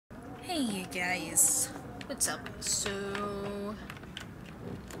Hey you guys, what's up? So,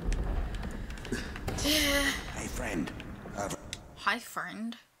 Hey friend. Hi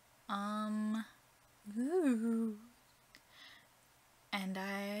friend. Ooh. And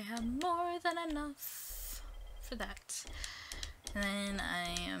I have more than enough for that. And then I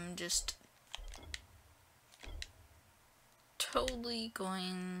am just totally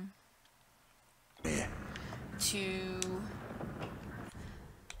going to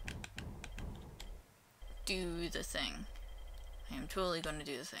do the thing. I am totally going to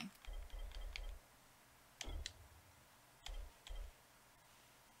do the thing.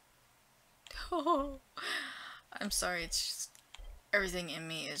 Oh, I'm sorry, it's just everything in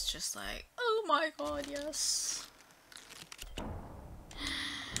me is just like, oh my god, yes.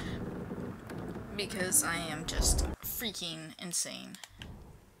 Because I am just freaking insane.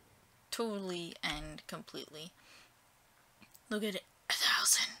 Totally and completely. Look at it.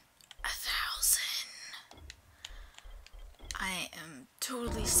 1,000. 1,000. I am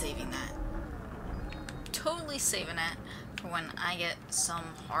totally saving that. Totally saving that for when I get some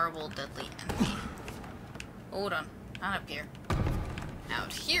horrible deadly enemy. Hold on. Not up here.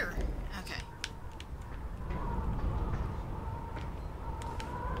 Out here. Okay.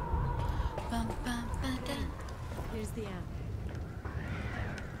 Here's the app.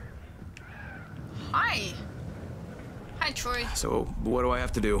 Hi. Hi, Troy. So, what do I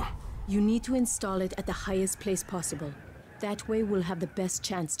have to do? You need to install it at the highest place possible. That way we'll have the best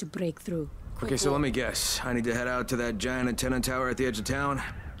chance to break through. Okay, so let me guess. I need to head out to that giant antenna tower at the edge of town?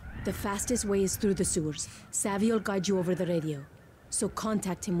 The fastest way is through the sewers. Savvy will guide you over the radio. So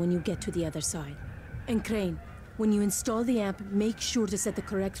contact him when you get to the other side. And Crane, when you install the amp, make sure to set the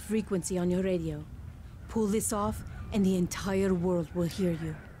correct frequency on your radio. Pull this off, and the entire world will hear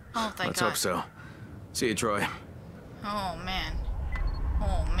you. Oh, thank Let's God. hope so. See you, Troy. Oh, man.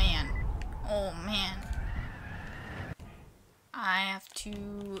 Oh, man. Oh, man. I have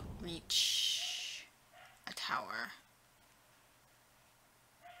to reach a tower.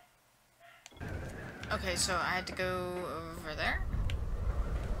 Okay, so I had to go over there.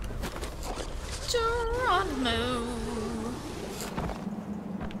 Geronimo.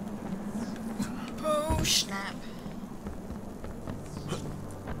 Oh, snap.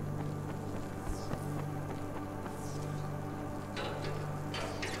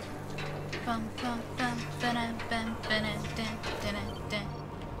 Bum, bum, bum, ba-dum, bum, ba-dum, dun, dun, dun, dun.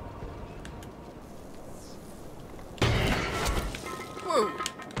 Whoa!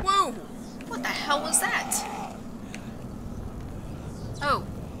 Whoa! What the hell was that? Oh.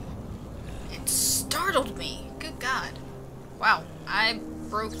 It startled me. Good God. Wow, I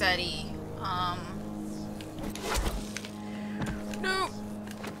broke that E. No!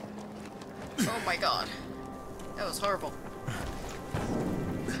 Oh my God. That was horrible.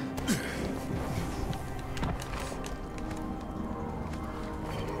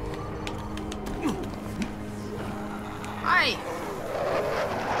 Hi!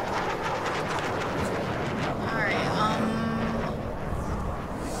 Alright,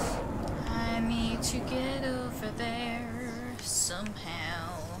 I need to get over there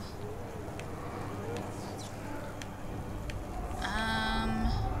somehow.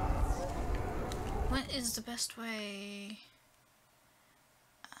 What is the best way?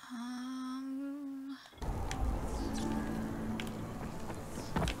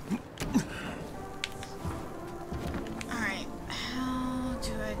 Alright, how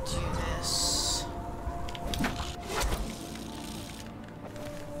do I do this?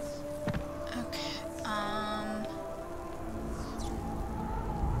 Okay,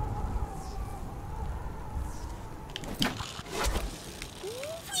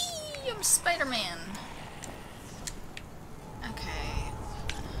 whee! I'm Spider-Man! Okay.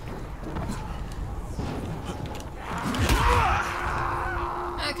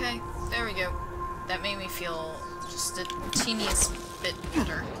 Okay, there we go. That made me feel just a teeniest bit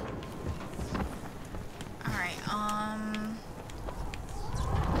better. Alright,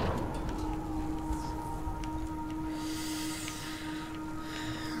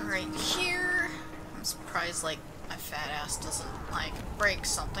 right here. I'm surprised, like, my fat ass doesn't, like, break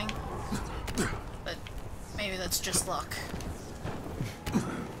something. But maybe that's just luck.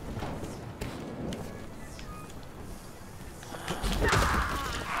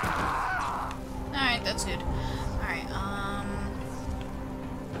 Alright, that's good. Alright,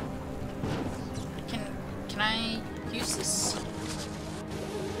 can I use this?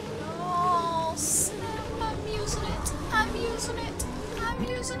 Oh, snap, I'm using it! I'm using it! I'm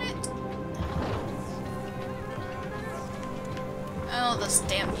using it! Oh, this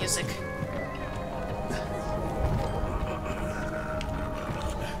damn music.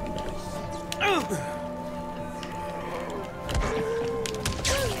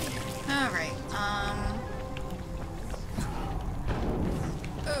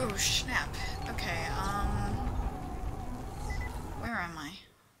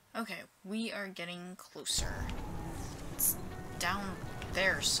 Okay, we are getting closer. It's down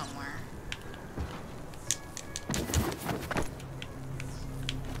there somewhere.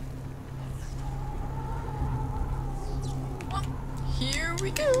 Well, here we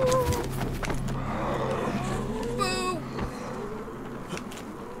go! Boo!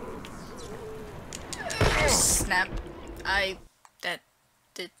 Snap. That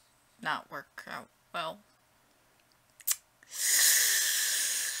did not work out well.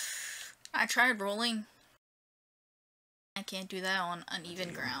 I tried rolling. I can't do that on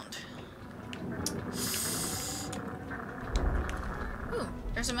uneven ground. Ooh,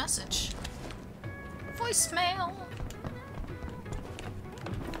 there's a message. Voicemail!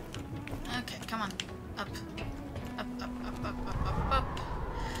 Okay, come on. Up. Up, up, up, up, up, up, up.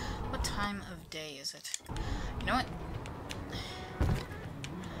 What time of day is it? You know what?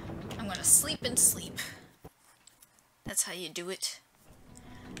 I'm gonna sleep and sleep. That's how you do it.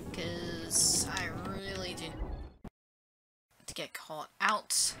 Because I really didn't to get caught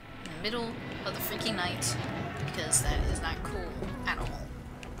out in the middle of the freaking night, because that is not cool at all.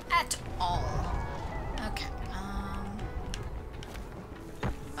 At all. Okay,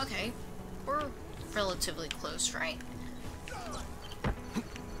 okay, we're relatively close, right?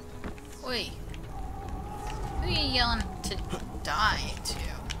 Wait, who are you yelling to die to?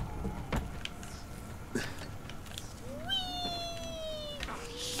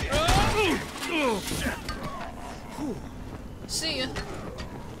 See ya.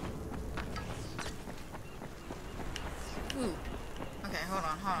 Ooh. Okay, hold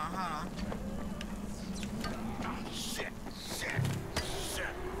on.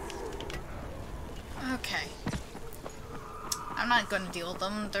 Okay. I'm not gonna deal with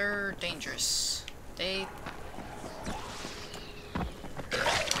them. They're dangerous.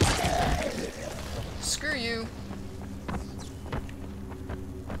 Screw you.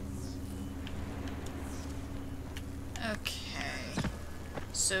 Okay.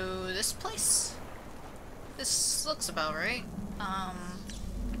 So this place? This looks about right.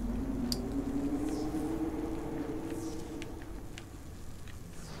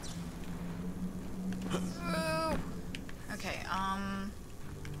 Okay,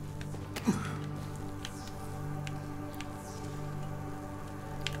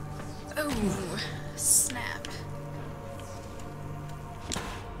 oh, snap.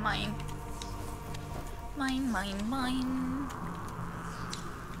 Mine.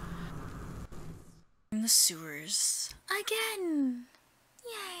 In the sewers. Again!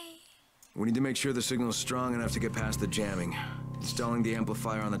 Yay! We need to make sure the signal's strong enough to get past the jamming. Installing the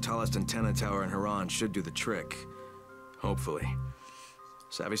amplifier on the tallest antenna tower in Haran should do the trick. Hopefully.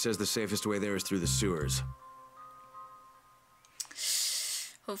 Savvy says the safest way there is through the sewers.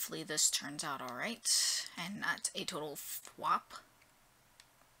 Hopefully this turns out alright, and not a total flop.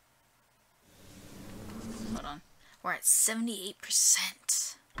 Hold on. We're at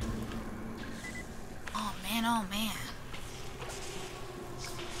 78%. Oh man.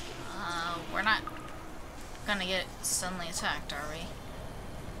 We're not gonna get suddenly attacked, are we?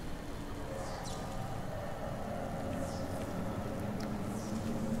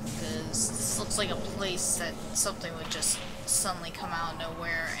 Because this looks like a place that something would just suddenly come out of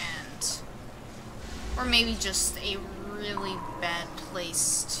nowhere, and... or maybe just a really bad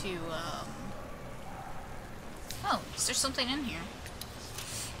place to, Oh, is there something in here?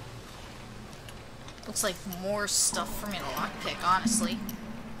 Looks like more stuff for me to lockpick, honestly.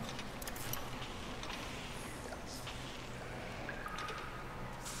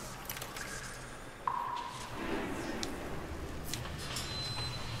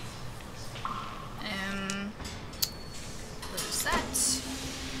 What is that?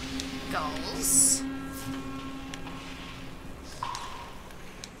 Gulls.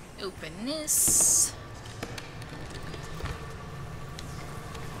 Open this.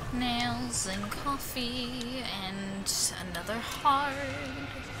 Nails and coffee and another heart.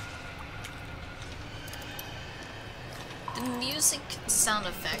 The music sound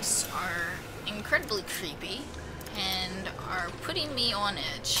effects are incredibly creepy and are putting me on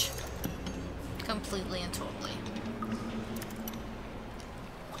edge. Completely and totally.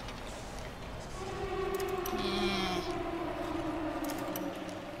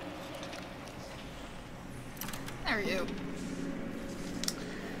 There we go.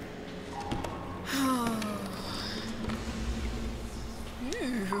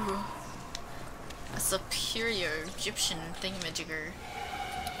 Ooh. A superior Egyptian thingamajigger.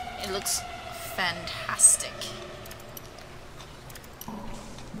 It looks fantastic.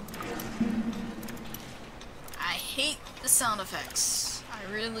 I hate the sound effects. I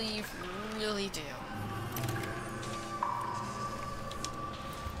really, really do.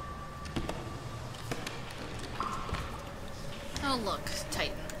 Oh look,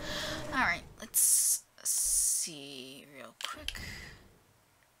 Titan. Alright, let's see real quick.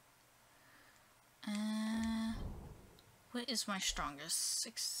 What is my strongest?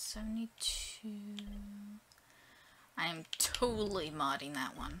 672. I am totally modding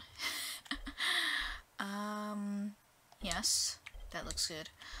that one. Yes, that looks good.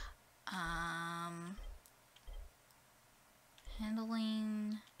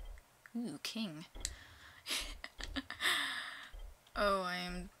 Handling. Ooh, king. Oh, I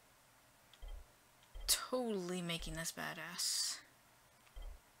am totally making this badass.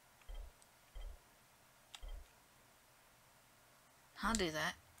 I'll do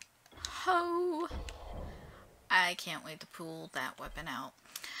that. Ho! I can't wait to pull that weapon out.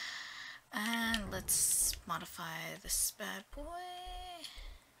 And let's modify this bad boy.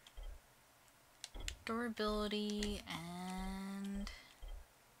 Durability and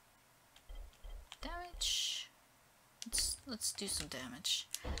damage. Let's do some damage.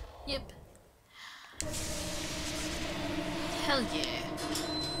 Yep. Hell yeah.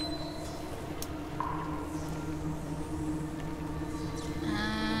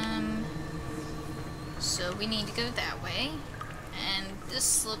 So we need to go that way, and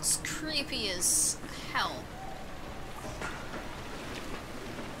this looks creepy as hell.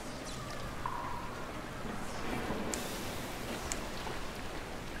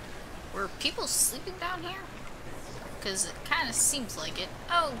 Were people sleeping down here? Because it kind of seems like it.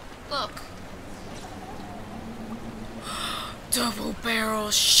 Oh, look. Double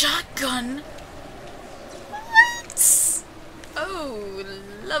barrel shotgun! What? Oh,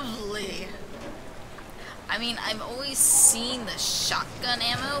 lovely. I mean, I've always seen the shotgun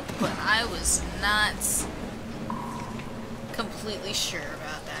ammo, but I was not completely sure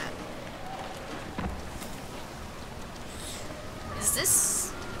about that. Is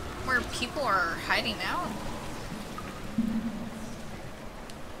this where people are hiding out?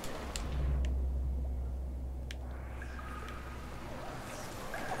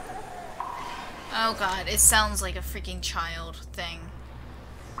 Oh god, it sounds like a freaking child thing.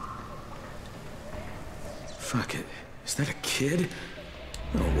 Fuck it. Is that a kid?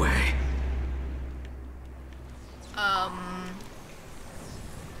 No way. Am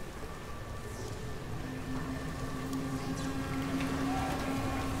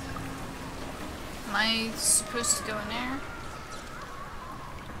I supposed to go in there?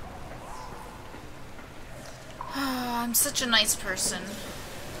 I'm such a nice person.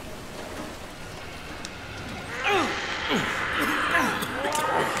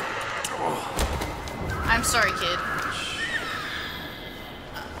 I'm sorry, kid.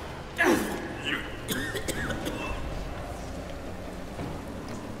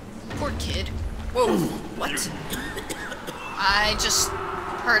 Poor kid. Whoa, what? I just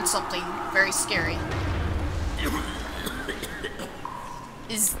heard something very scary.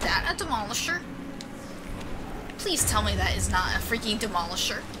 Is that a demolisher? Please tell me that is not a freaking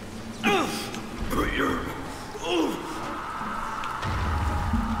demolisher.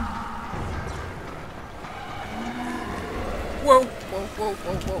 Whoa, whoa, whoa,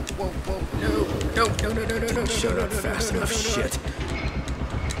 whoa, whoa, whoa, whoa, no, no, no, no, no, no, no, Shut up fast enough, shit.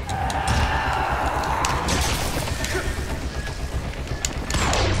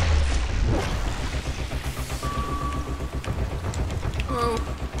 Whoa.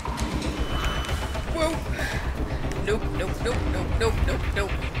 Whoa. Nope, nope, nope, nope, nope, nope,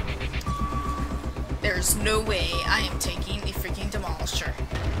 nope. There's no way I am taking the freaking demolisher.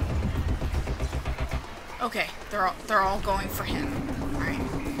 Okay, they're all going for him. Alright.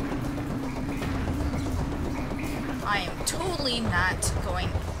 I am totally not going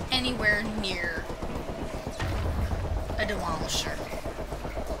anywhere near a demolisher.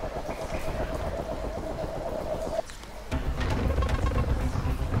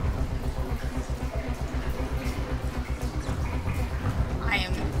 I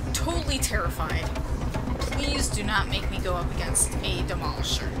am totally terrified. Please do not make me go up against a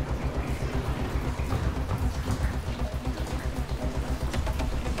demolisher.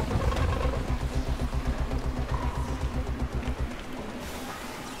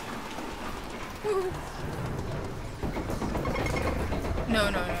 No,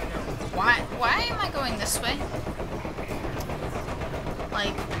 no, no, no. Why am I going this way?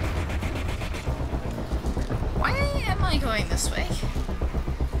 Like, why am I going this way?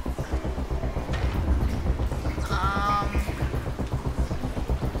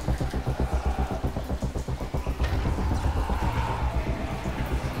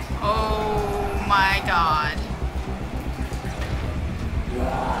 Oh my god.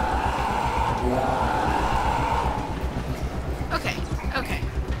 Okay, okay.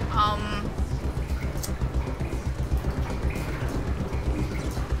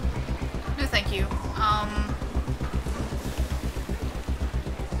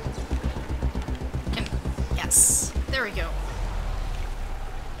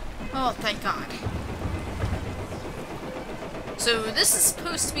 Oh, thank God. So this is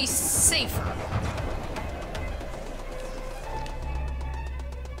supposed to be safer.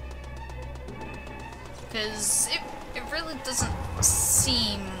 Because it really doesn't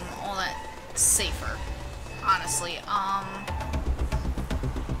seem all that safer, honestly.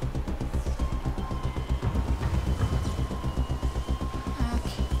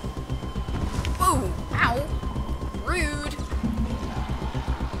 Okay. Whoa! Ow! Rude!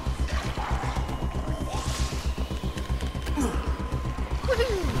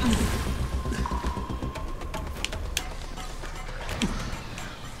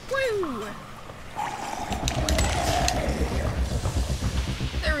 Woo!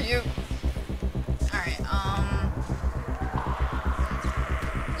 There we go. Alright,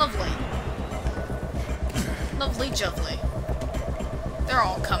 lovely. Lovely jubbly. They're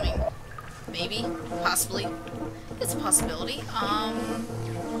all coming. Maybe. Possibly. It's a possibility. Am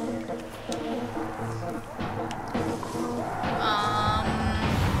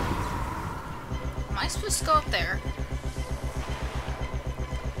I supposed to go up there?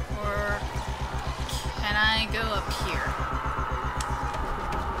 Or can I go up here?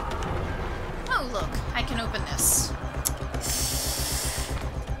 Oh, look, I can open this.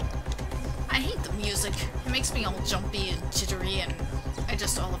 I hate the music. It makes me all jumpy and jittery, and I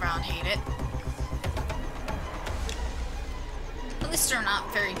just all around hate it. At least they're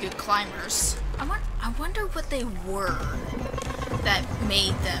not very good climbers. I wonder what they were that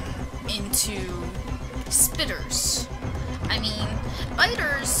made them into spitters. I mean,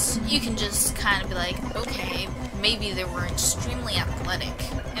 biters, you can just kind of be like, okay, maybe they were extremely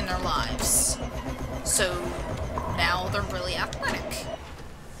athletic in their lives. So now they're really athletic.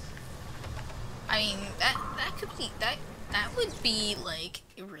 I mean, that could be, that would be like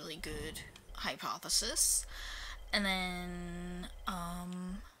a really good hypothesis. And then,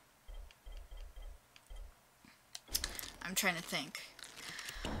 I'm trying to think.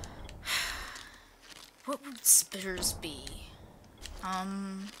 What would spitters be?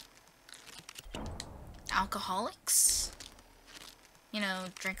 Alcoholics? You know,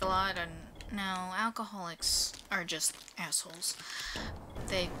 drink a lot and... No, alcoholics are just assholes.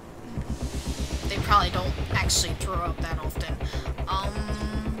 They probably don't actually throw up that often. I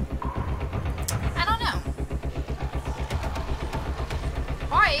don't know.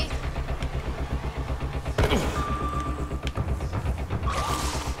 Why?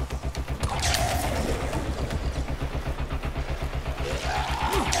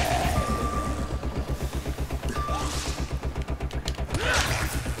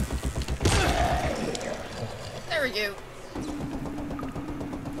 There we go.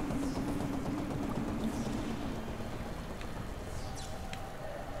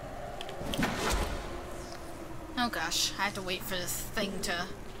 Oh gosh, I have to wait for this thing to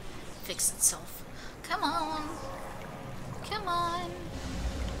fix itself. Come on. Come on.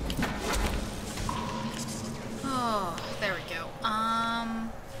 Oh, there we go.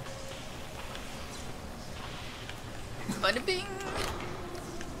 Bada bing.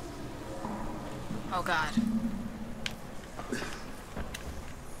 Oh god.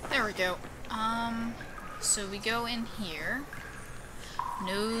 There we go. So we go in here.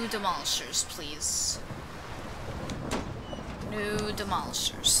 No demolishers, please. No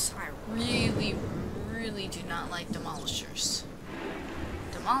demolishers. I really, really do not like demolishers.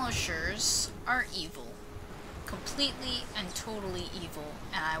 Demolishers are evil. Completely and totally evil,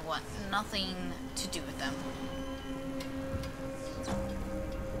 and I want nothing to do with them.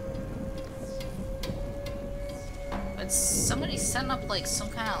 But somebody setting up like some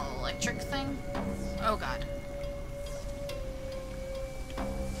kind of electric thing? Oh god.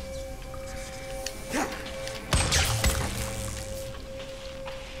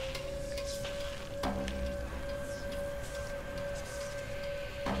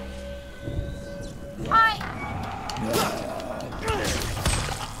 Hi!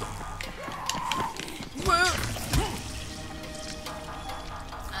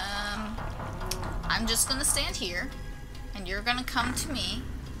 I'm just gonna stand here, and you're gonna come to me.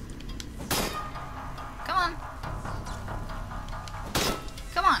 Come on.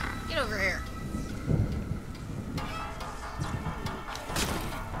 Come on, get over here.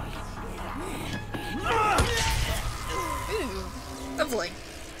 Ooh, lovely.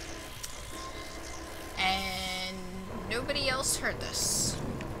 And nobody else heard this.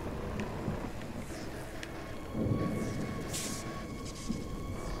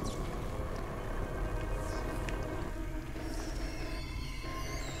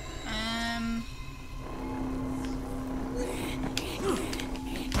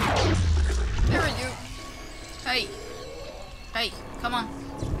 There we go. Hey. Hey, come on.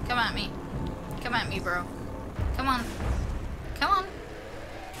 Come at me. Come at me, bro. Come on. Come on.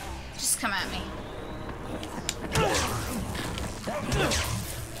 Just come at me.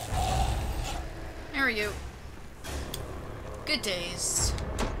 There we go. Good days.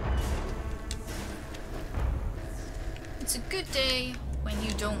 It's a good day when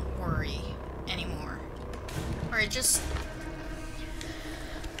you don't worry anymore. Or just...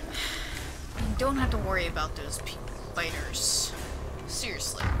 you don't have to worry about those biters.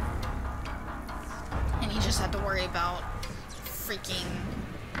 Seriously. And you just have to worry about freaking...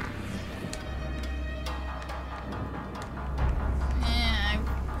 I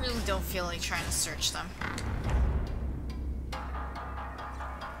really don't feel like trying to search them.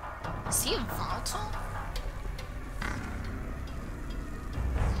 Is he a volatile?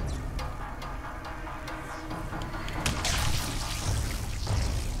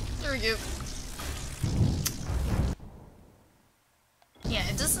 There we go. Yeah,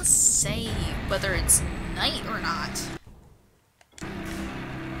 it doesn't say whether it's night or not.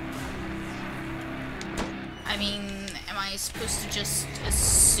 I mean, am I supposed to just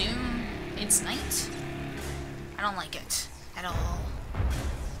assume it's night? I don't like it at all.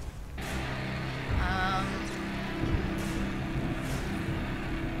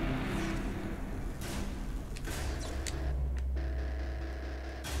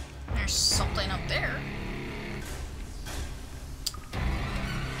 There's something up there.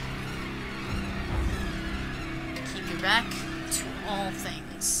 Keep your back to all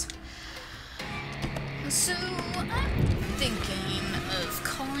things. So, I'm thinking of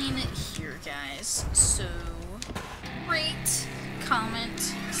calling it here, guys. So, rate,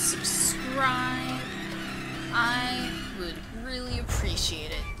 comment, subscribe. I would really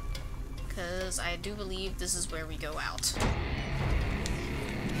appreciate it, because I do believe this is where we go out.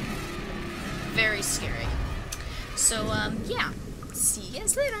 Very scary. So, yeah. See you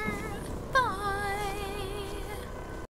guys later. Bye.